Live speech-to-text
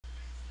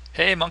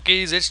Hey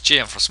monkeys, it's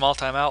Jim from Small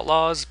Time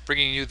Outlaws,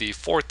 bringing you the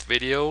fourth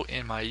video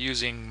in my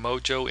using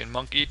Mojo in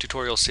Monkey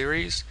tutorial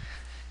series.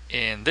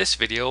 In this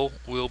video,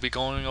 we'll be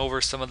going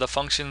over some of the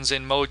functions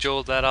in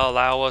Mojo that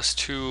allow us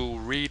to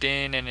read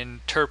in and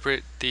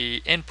interpret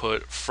the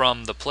input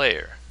from the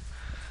player.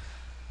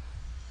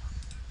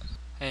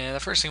 And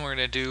the first thing we're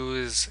going to do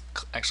is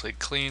actually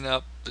clean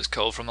up this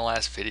code from the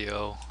last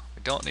video.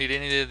 We don't need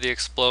any of the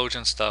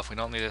explosion stuff, we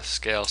don't need the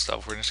scale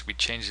stuff, we're just going to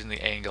be changing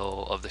the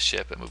angle of the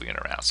ship and moving it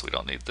around, so we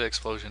don't need the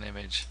explosion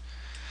image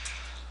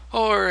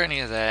or any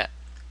of that,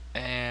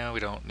 and we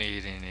don't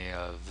need any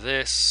of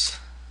this,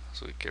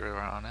 so we get rid of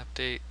our on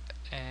update,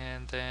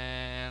 and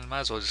then might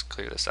as well just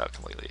clear this out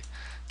completely,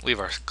 leave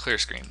our clear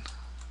screen.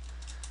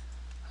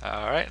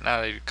 Alright,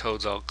 now that your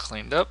code's all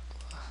cleaned up,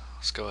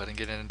 let's go ahead and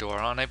get into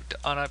our on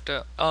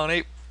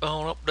update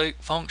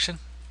function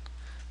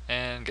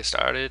and get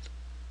started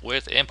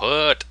with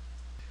input.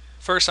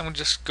 First, I'm going to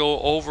just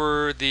go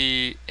over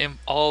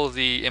all of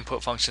the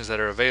input functions that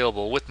are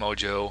available with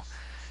Mojo,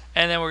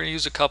 and then we're going to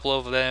use a couple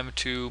of them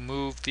to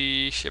move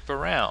the ship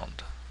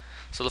around.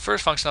 So the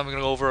first function I'm going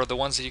to go over are the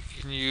ones that you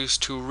can use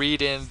to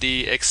read in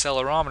the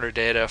accelerometer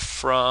data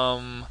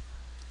from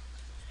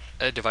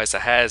a device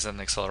that has an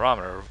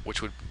accelerometer,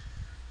 which would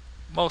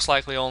most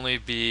likely only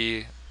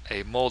be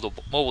a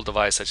mobile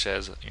device such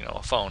as a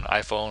phone,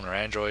 iPhone or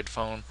Android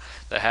phone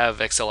that have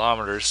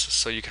accelerometers,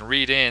 so you can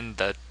read in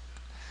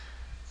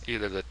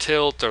either the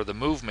tilt or the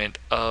movement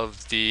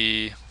of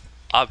the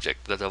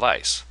object, the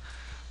device.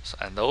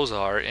 And those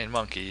are in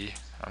Monkey.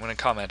 I'm going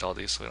to comment all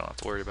these so we don't have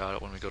to worry about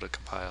it when we go to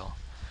compile.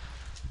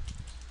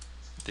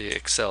 The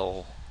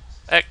Excel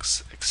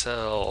X,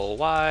 Excel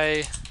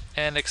Y,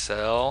 and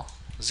Excel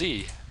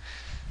Z.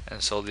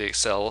 And so the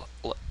Excel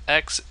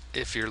X,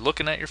 if you're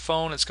looking at your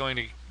phone, it's going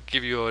to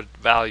give you a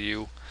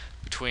value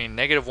between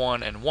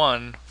 -1 and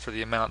 1 for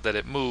the amount that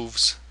it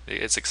moves,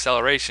 its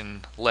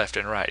acceleration left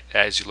and right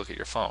as you look at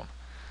your phone.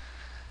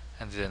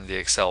 And then the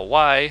Excel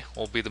Y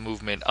will be the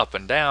movement up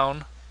and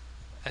down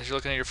as you're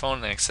looking at your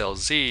phone, and Excel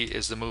Z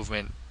is the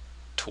movement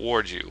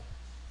towards you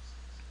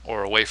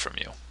or away from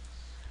you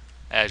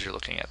as you're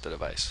looking at the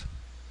device.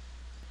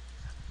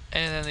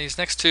 And then these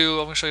next two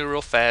I'm going to show you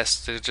real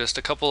fast. They're just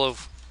a couple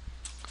of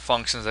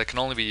functions that can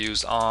only be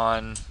used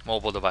on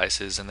mobile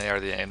devices, and they are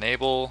the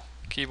enable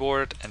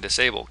keyboard and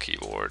disable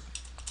keyboard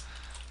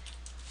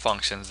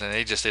functions, and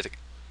they just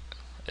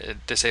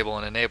disable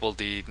and enable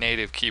the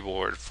native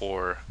keyboard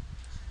for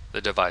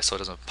the device so it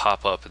doesn't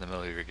pop up in the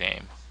middle of your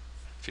game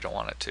if you don't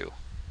want it to.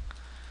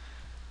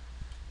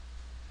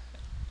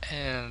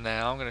 And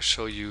now I'm going to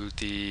show you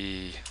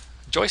the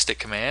joystick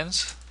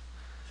commands,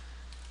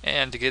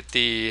 and to get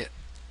the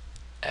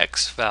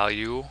X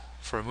value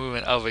for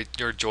movement of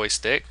your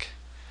joystick,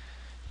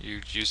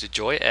 you use the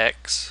Joy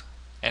X,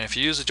 and if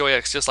you use the Joy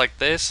X just like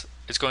this,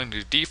 it's going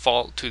to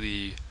default to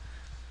the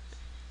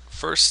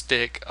first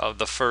stick of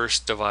the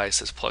first device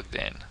that's plugged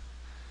in.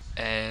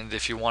 And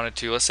if you wanted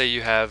to, let's say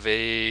you have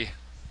an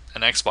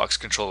Xbox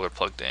controller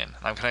plugged in.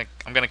 I'm going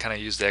to kind of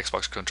use the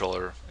Xbox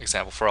controller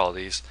example for all of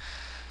these.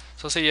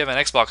 So let's say you have an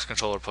Xbox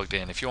controller plugged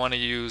in. If you want to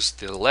use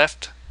the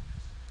left,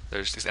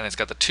 and it's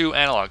got the two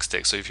analog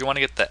sticks. So if you want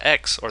to get the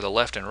X or the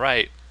left and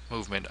right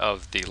movement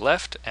of the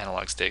left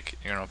analog stick,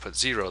 you're going to put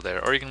 0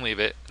 there, or you can leave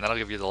it, and that'll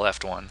give you the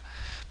left one.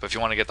 But if you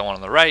want to get the one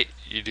on the right,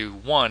 you do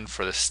 1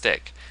 for the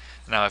stick.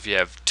 Now if you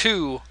have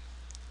two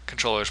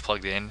controllers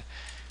plugged in,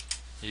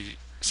 you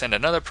send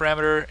another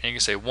parameter, and you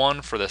can say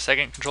 1 for the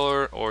second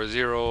controller, or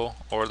 0,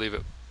 or leave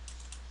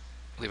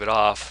it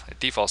off. It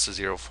defaults to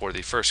 0 for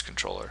the first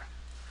controller.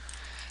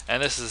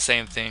 And this is the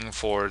same thing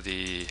for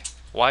the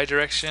Y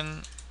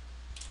direction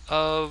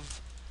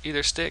of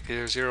either stick,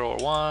 either 0 or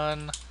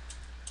 1,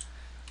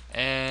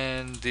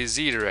 and the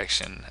Z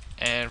direction.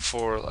 And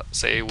for, let's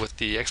say, with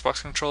the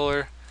Xbox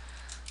controller,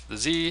 the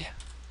Z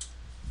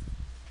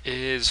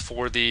is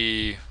for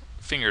the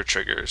finger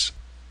triggers,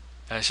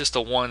 and it's just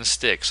a one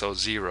stick, so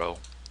 0.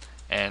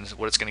 And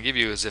what it's going to give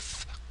you is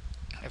if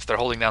they're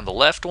holding down the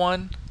left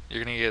one,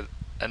 you're going to get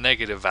a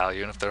negative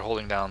value, and if they're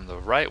holding down the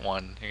right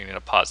one, you're going to get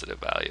a positive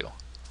value.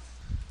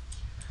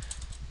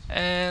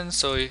 And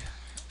so,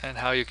 and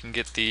how you can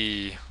get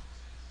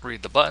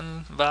read the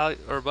button value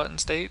or button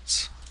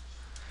states,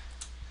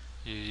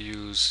 you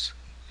use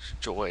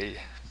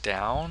joy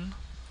down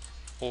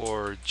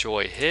or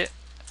joy hit,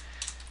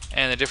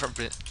 and the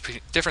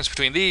difference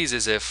between these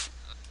is if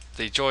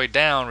the joy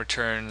down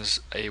returns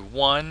a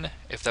 1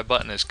 if that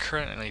button is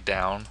currently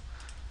down,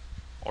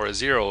 or a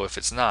 0 if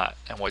it's not,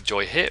 and what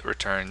joy hit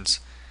returns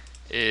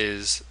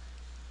is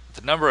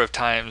the number of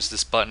times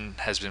this button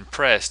has been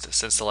pressed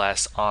since the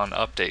last on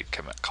update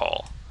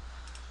call.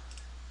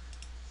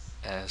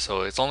 And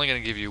so it's only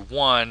going to give you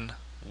 1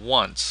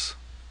 once,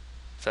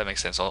 if that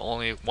makes sense. So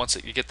only once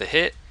you get the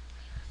hit,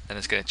 then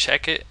it's going to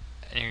check it,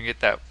 and you can get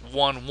that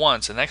 1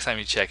 once, and next time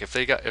you check, if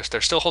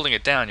they're still holding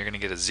it down, you're going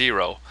to get a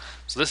 0.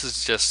 So this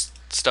is just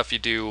stuff you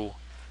do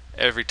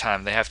every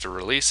time. They have to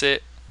release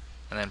it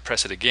and then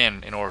press it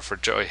again in order for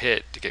joy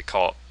hit to get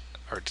called,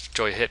 or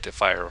joy hit to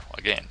fire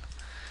again.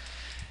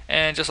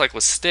 And just like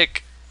with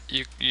stick,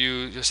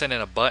 you send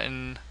in a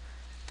button,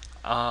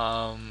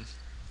 and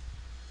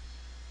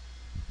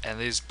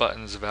these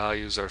buttons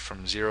values are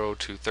from 0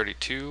 to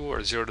 32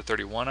 or 0 to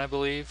 31, I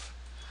believe.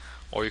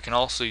 Or you can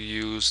also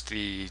use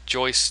the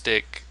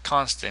joystick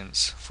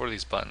constants for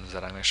these buttons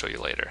that I'm going to show you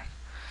later.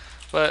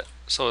 But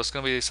so it's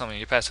going to be something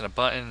you pass in a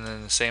button, and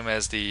then the same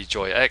as the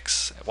joy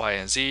X, Y,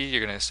 and Z,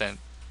 you're going to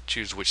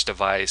choose which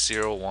device,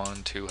 0,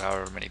 1, 2,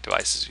 however many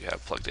devices you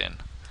have plugged in.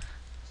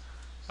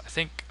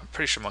 I'm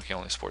pretty sure Monkey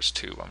only supports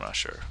 2, I'm not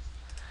sure.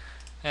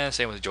 And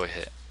same with the joy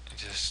hit. You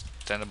just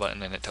send a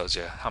button and it tells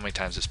you how many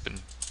times it's been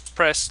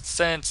pressed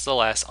since the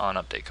last on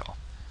update call.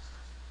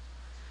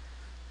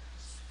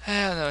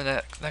 And then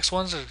the next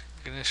ones are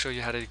going to show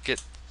you how to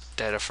get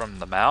data from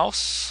the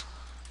mouse.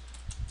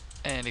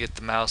 And to get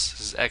the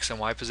mouse's X and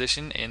Y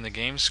position in the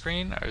game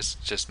screen, it's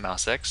just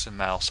mouse X and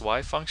mouse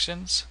Y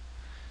functions.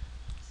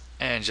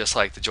 And just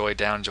like the joy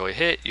down, joy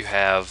hit, you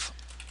have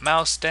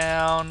mouse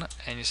down,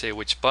 and you say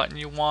which button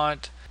you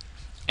want,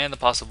 and the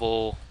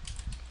possible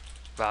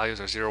values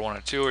are 0, 1,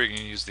 or 2, or you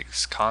can use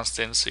these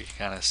constants so you can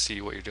kind of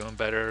see what you're doing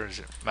better. Is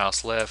it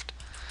mouse left,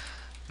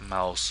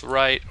 mouse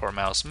right, or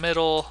mouse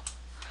middle?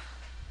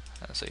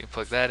 And so you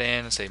plug that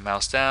in and say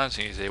mouse down,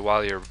 so you can say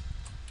while your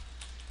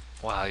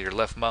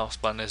left mouse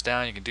button is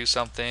down you can do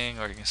something,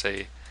 or you can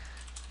say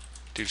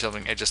do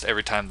something just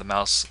every time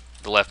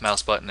the left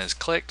mouse button is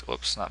clicked.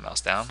 Whoops, not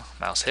mouse down,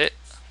 mouse hit.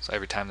 So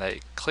every time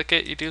they click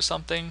it, you do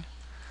something.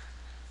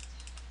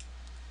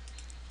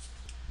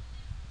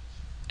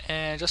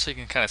 And just so you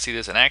can kind of see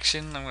this in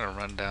action, I'm going to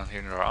run down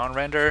here into our on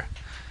render.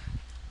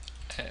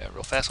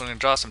 Real fast, we're going to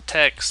draw some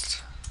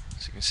text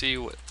so you can see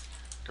what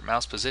your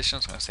mouse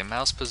position. So I'm going to say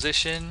mouse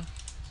position.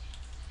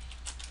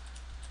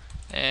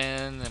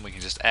 And then we can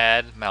just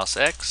add mouse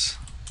X.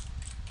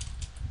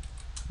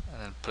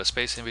 And then put a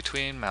space in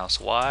between, mouse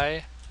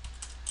Y.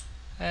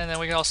 And then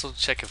we can also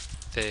check if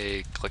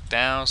they click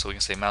down, so we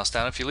can say mouse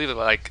down. If you leave it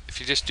if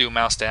you just do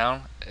mouse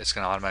down, it's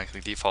going to automatically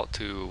default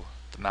to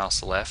the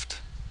mouse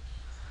left.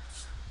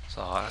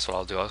 So that's what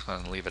I'll do. I was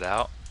going to leave it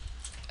out.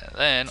 And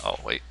then, oh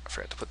wait, I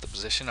forgot to put the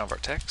position of our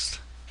text.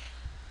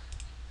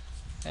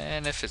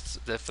 And if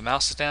the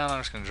mouse is down,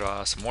 I'm just going to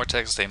draw some more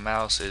text. Say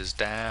mouse is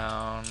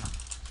down.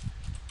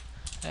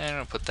 And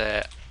I'll put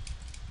that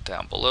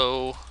down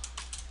below.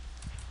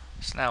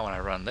 So now when I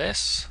run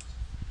this,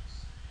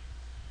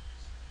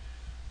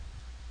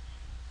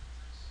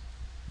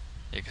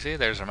 you can see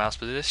there's our mouse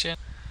position.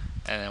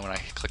 And then when I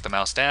click the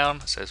mouse down,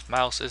 it says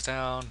mouse is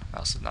down,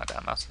 mouse is not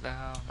down, mouse is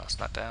down, mouse is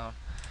not down.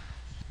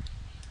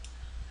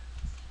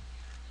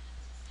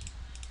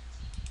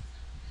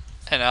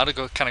 And now to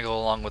kind of go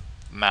along with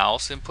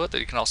mouse input, that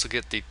you can also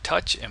get the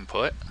touch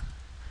input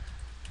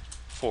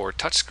for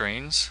touch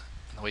screens.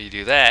 And the way you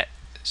do that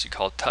is you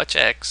call touch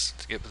X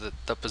to get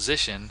the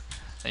position,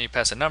 and you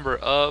pass a number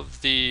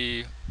of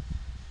the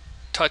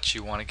touch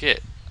you want to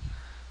get.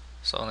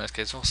 So in this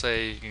case, we'll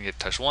say you can get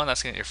touch 1,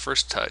 that's going to get your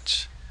first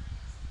touch.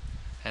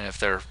 And if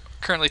they're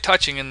currently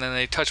touching and then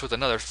they touch with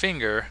another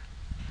finger,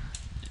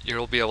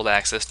 you'll be able to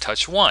access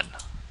touch 1.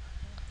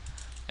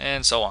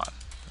 And so on.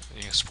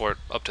 You can support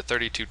up to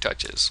 32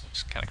 touches, which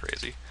is kind of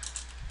crazy.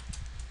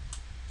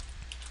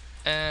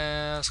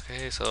 And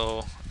okay,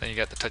 so then you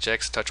got the touch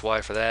X, touch Y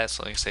for that.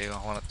 So you say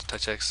I want the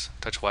touch X,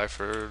 touch Y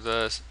for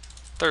the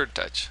third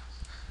touch.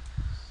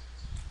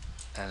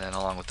 And then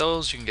along with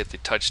those, you can get the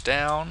touch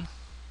down.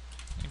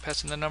 You can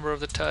pass in the number of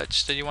the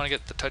touch that you want to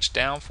get the touch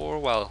down for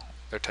while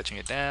they're touching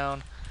it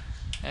down.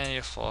 And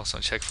you also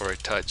check for a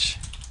touch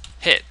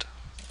hit,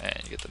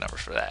 and you get the number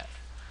for that.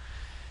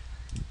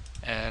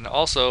 And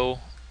also,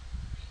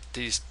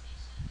 these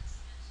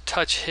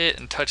touch hit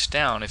and touch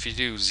down, if you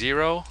do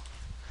 0,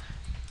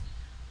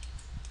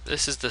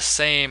 this is the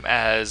same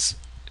as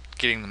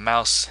getting the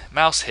mouse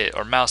hit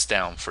or mouse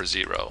down for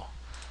 0.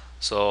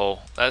 So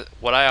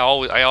I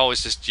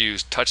always just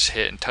use touch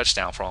hit and touch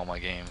down for all my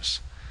games.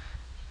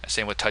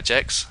 Same with touch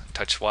X,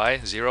 touch Y,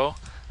 0.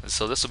 And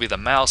so this will be the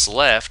mouse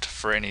left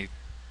for any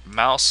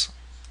mouse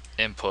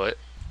input.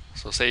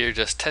 So say you're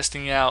just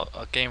testing out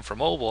a game for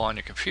mobile on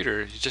your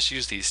computer, you just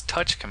use these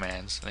touch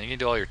commands, and then you can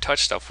do all your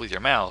touch stuff with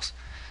your mouse.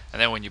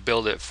 And then when you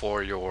build it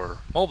for your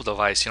mobile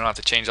device, you don't have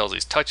to change all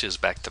these touches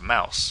back to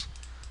mouse.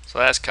 So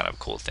that's kind of a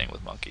cool thing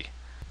with Monkey.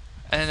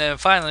 And then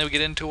finally we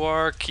get into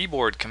our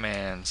keyboard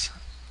commands.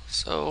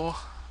 So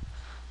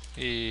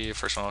the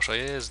first one I'll show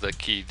you is the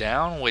key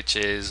down, which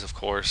is, of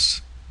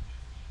course,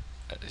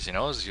 as you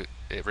know,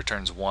 it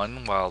returns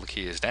 1 while the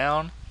key is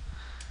down.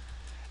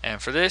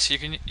 And for this, you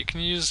can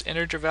use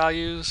integer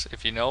values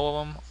if you know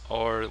them,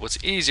 or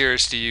what's easier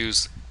is to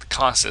use the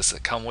constants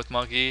that come with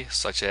Monkey,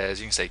 such as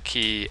you can say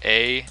key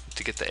A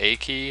to get the A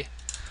key,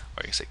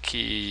 or you can say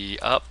key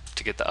up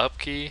to get the up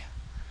key.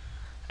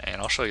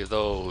 And I'll show you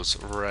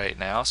those right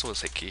now. So we'll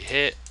say key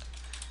hit.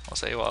 I'll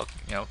say, well,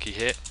 key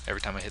hit.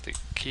 Every time I hit the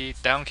key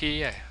down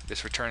key,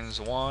 this returns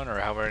 1, or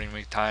however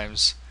many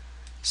times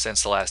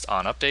since the last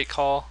on update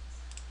call.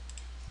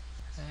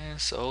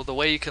 And so the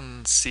way you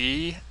can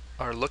see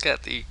or look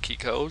at the key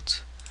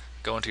codes,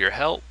 go into your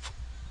help,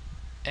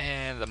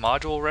 and the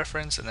module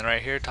reference, and then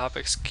right here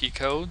topics, key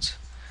codes,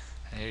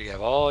 and here you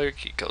have all your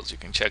key codes you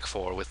can check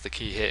for with the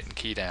key hit and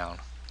key down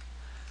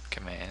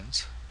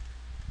commands.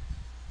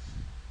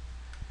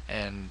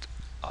 And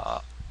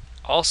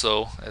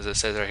also, as it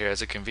says right here,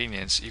 as a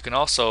convenience, you can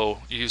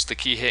also use the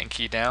key hit and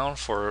key down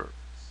for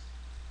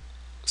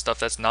stuff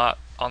that's not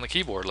on the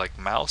keyboard, like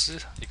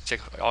mouses. You can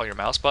check all your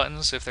mouse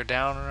buttons if they're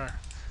down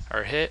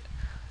or hit.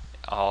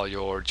 All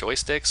your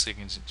joysticks, so you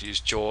can use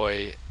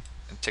joy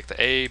and check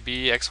the A,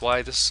 B, X,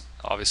 Y. This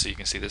obviously you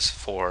can see this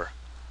for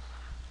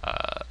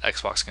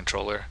Xbox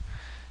controller,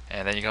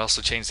 and then you can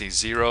also change these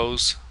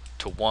zeros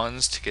to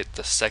ones to get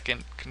the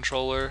second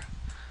controller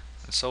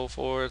and so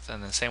forth.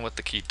 And then same with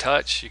the key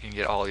touch, you can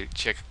get all, you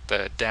check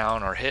the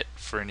down or hit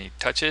for any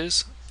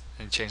touches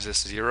and change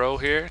this 0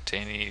 here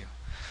to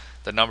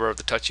the number of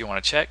the touch you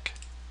want to check.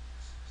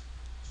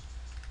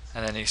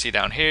 And then you see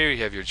down here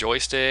you have your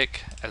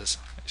joystick, as it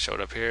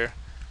showed up here.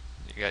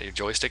 You got your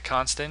joystick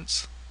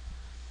constants,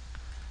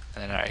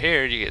 and then right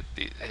here you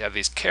have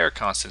these char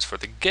constants for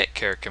the get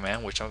char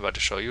command, which I'm about to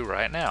show you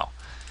right now.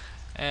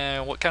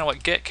 And what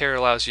get char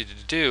allows you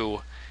to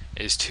do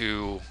is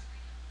to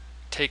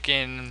take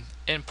in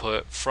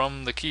input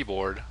from the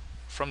keyboard,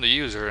 from the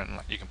user, and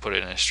you can put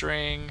it in a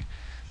string,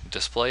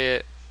 display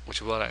it,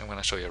 which is what I'm going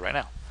to show you right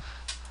now.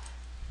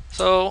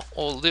 So what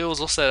we'll do is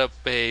we'll set up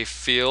a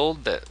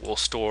field that will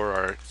store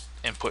our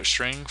input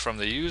string from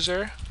the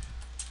user,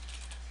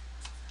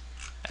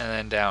 and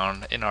then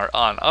down in our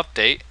on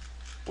update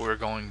we're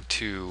going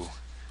to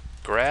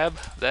grab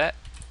that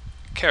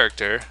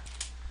character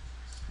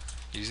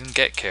using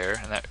get char,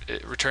 and that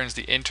it returns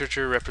the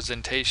integer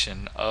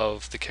representation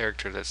of the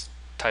character that's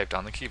typed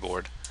on the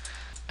keyboard.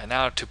 And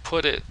now to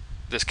put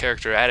this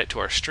character, add it to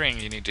our string,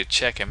 you need to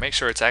check and make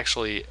sure it's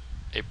actually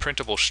a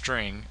printable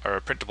string or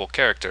a printable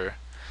character.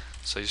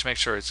 So just make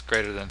sure it's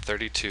greater than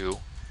 32,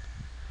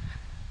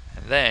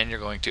 and then you're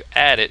going to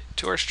add it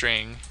to our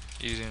string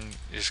using,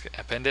 just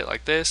append it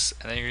like this,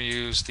 and then you're going to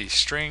use the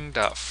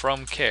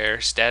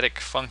string.fromChar static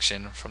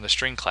function from the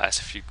string class.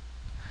 If you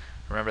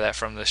remember that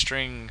from the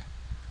strings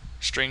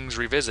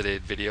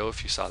revisited video,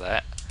 if you saw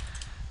that,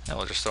 and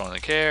we'll just throw in the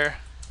char.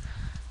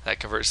 That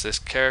converts this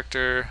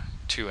character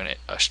to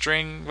a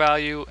string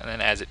value and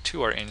then adds it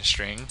to our in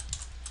string.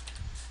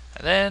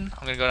 And then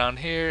I'm going to go down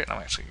here and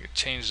I'm actually going to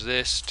change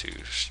this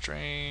to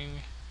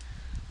string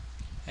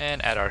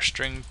and add our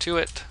string to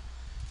it.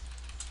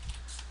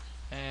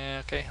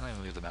 And okay, let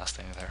me leave the mouse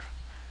thing there.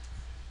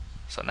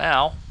 So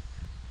now,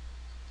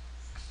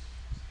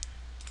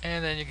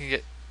 and then you can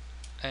get,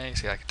 and you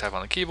see I can type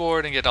on the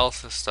keyboard and get all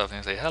this stuff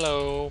and say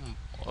hello.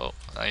 Well,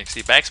 now you can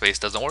see backspace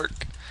doesn't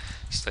work.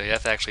 So you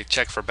have to actually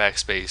check for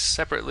backspace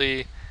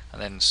separately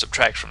and then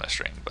subtract from the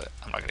string, but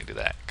I'm not going to do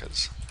that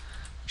because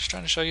I'm just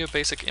trying to show you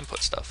basic input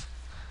stuff.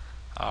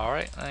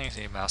 Alright, and you can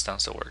see mouse down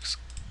still works.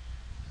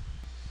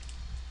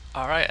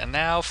 Alright, and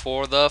now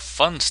for the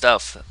fun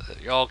stuff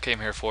that y'all came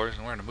here for, and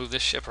we're going to move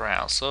this ship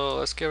around. So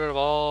let's get rid of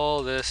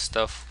all this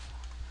stuff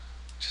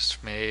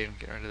just made, and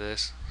get rid of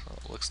this so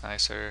it looks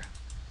nicer.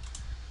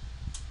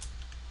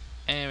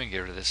 And we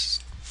get rid of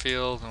this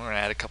field, and we're going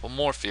to add a couple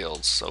more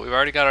fields. So we've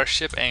already got our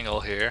ship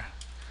angle here.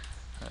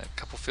 A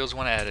couple fields we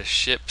want to add is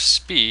ship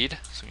speed,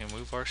 so we can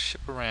move our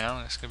ship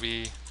around. It's going to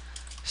be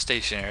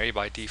stationary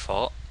by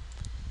default.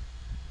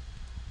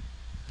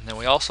 And then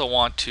we also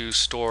want to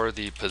store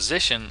the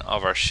position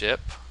of our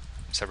ship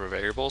in separate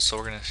variables, so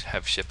we're going to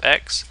have ship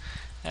X,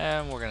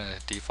 and we're going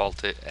to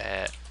default it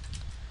at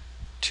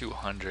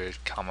 200,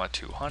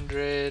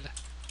 200,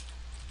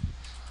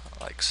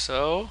 like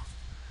so.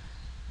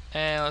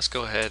 And let's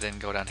go ahead and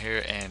go down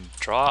here and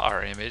draw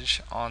our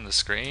image on the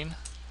screen.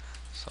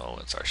 So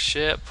it's our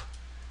ship,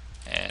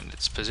 and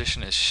its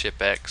position is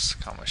ship X,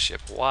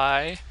 ship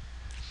Y.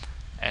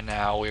 And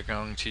now we're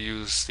going to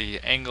use the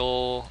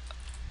angle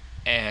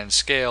and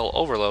scale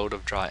overload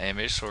of draw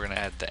image. So we're going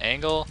to add the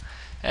angle,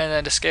 and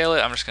then to scale it,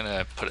 I'm just going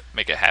to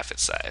make it half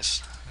its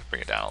size,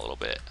 bring it down a little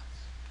bit.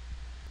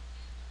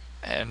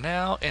 And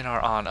now in our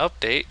on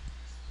update,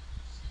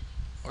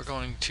 we're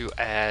going to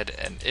add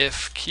an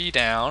if key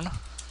down,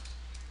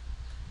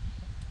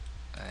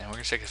 and we're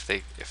going to check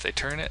if they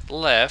turn it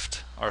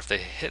left, or if they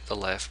hit the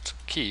left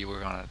key,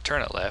 we're going to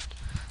turn it left.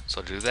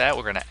 So to do that,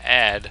 we're going to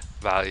add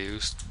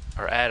values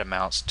or add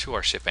amounts to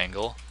our ship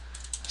angle.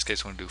 In this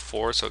case, we're going to do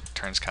 4, so it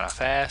turns kind of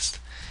fast.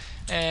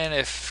 And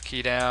if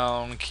key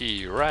down,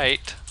 key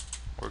right,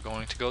 we're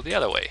going to go the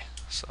other way.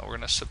 So we're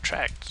going to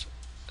subtract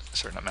a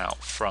certain amount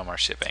from our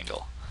ship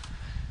angle.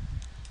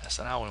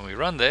 So now when we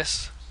run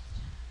this,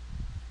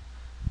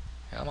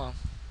 come on,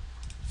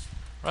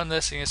 run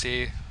this, and you can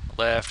see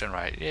left and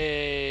right.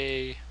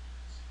 Yay!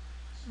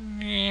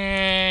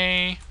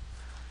 Yay!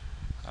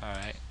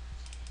 Alright.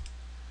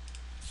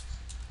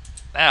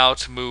 Now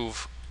to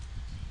move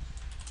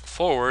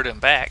forward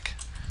and back,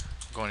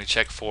 we're going to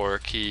check for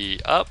key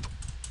up,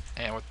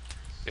 and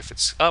if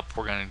it's up,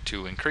 we're going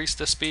to increase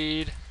the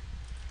speed.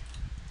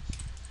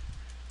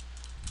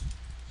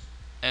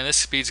 And this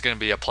speed is going to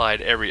be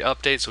applied every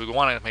update, so we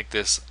want to make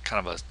this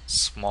kind of a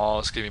small,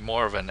 it's going to be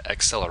more of an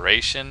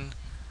acceleration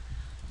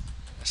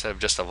instead of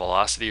just a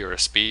velocity or a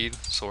speed.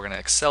 So we're going to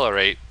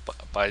accelerate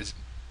by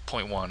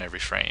 0.1 every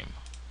frame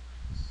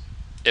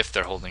if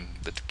they're holding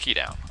the key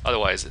down.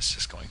 Otherwise, it's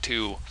just going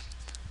to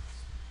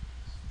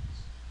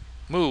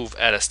move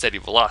at a steady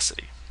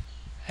velocity.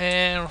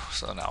 And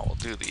so now we'll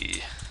do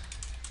the,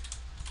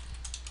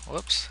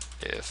 whoops,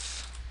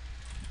 if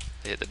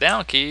they hit the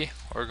down key,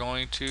 we're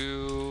going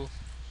to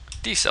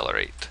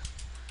decelerate.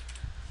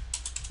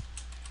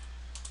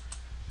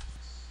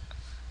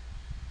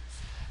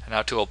 And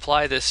now to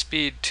apply this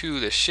speed to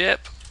the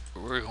ship,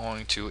 we're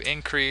going to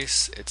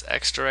increase its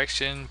X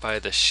direction by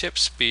the ship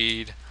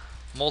speed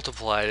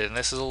multiplied, and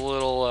this is a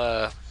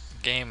little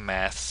game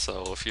math,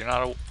 so if you're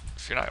not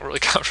really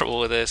comfortable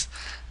with this,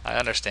 I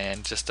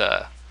understand. Just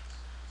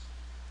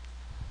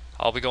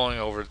I'll be going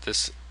over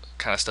this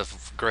kind of stuff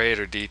of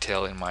greater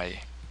detail in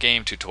my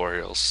game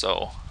tutorials,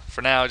 so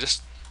for now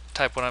just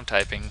type what I'm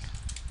typing,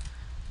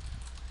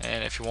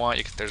 and if you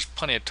want, there's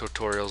plenty of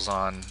tutorials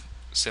on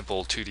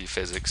simple 2D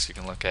physics you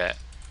can look at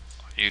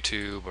on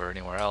YouTube or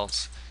anywhere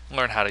else and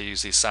learn how to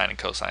use these sine and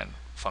cosine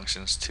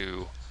functions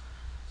to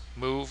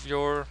move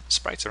your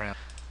sprites around.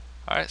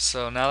 Alright,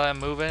 so now that I'm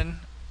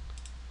moving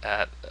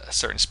at a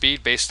certain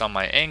speed based on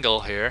my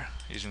angle here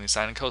using these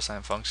sine and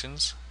cosine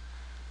functions,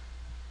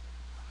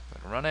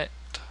 I'm going to run it,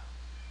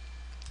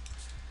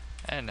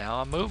 and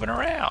now I'm moving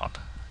around.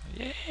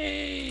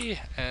 Yay!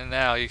 And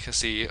now you can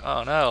see,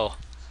 oh no,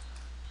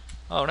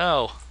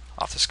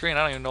 off the screen,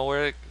 I don't even know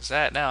where he's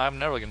at now. I'm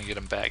never going to get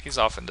him back. He's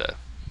off into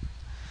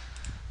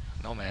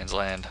no man's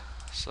land.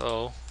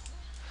 So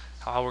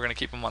how we're going to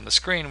keep him on the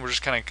screen, we're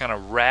just kind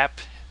of wrap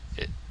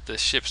the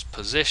ship's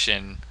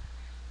position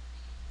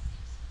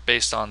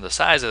based on the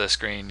size of the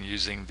screen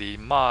using the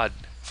mod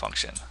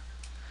function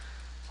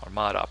or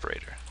mod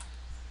operator.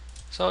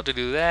 So to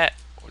do that,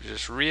 we'll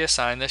just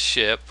reassign the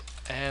ship,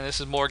 and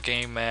this is more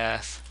game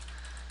math.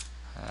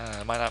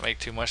 It might not make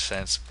too much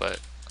sense, but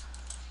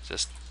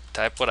just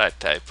type what I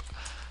type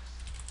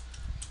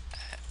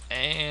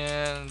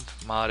and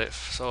mod it.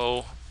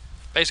 So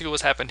basically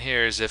what's happened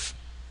here is if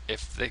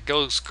it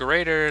goes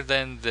greater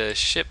than the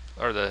ship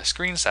or the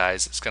screen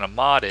size, it's going to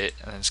mod it,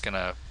 and then it's going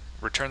to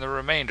return the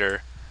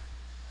remainder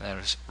and then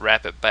just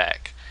wrap it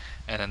back.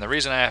 And then the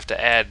reason I have to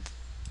add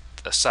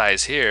the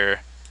size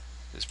here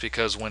is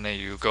because when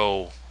you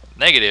go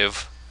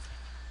negative,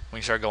 when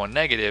you start going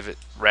negative, it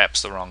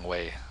wraps the wrong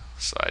way.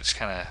 So I just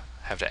kind of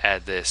have to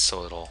add this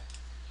so it'll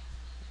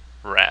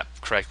wrap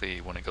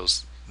correctly when it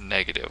goes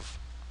negative.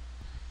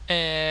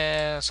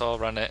 And so I'll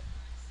run it.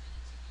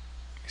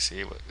 You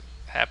see what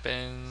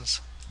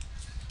happens.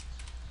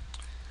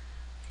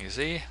 You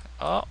see?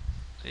 Oh,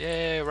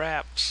 yay,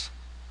 wraps.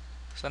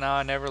 So now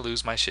I never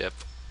lose my ship.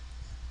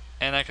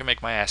 And I can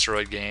make my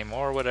asteroid game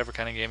or whatever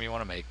kind of game you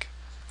want to make.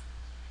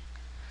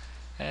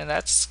 And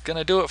that's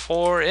gonna do it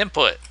for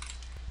input.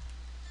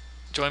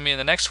 Join me in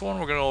the next one.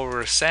 We're going to go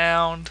over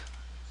sound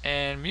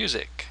and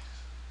music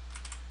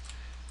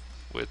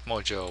with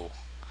Mojo.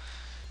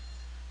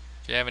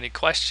 If you have any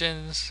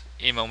questions,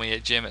 email me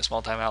at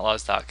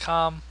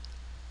jim@smalltimeoutlaws.com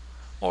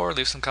or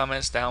leave some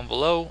comments down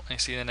below,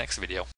 and see you in the next video.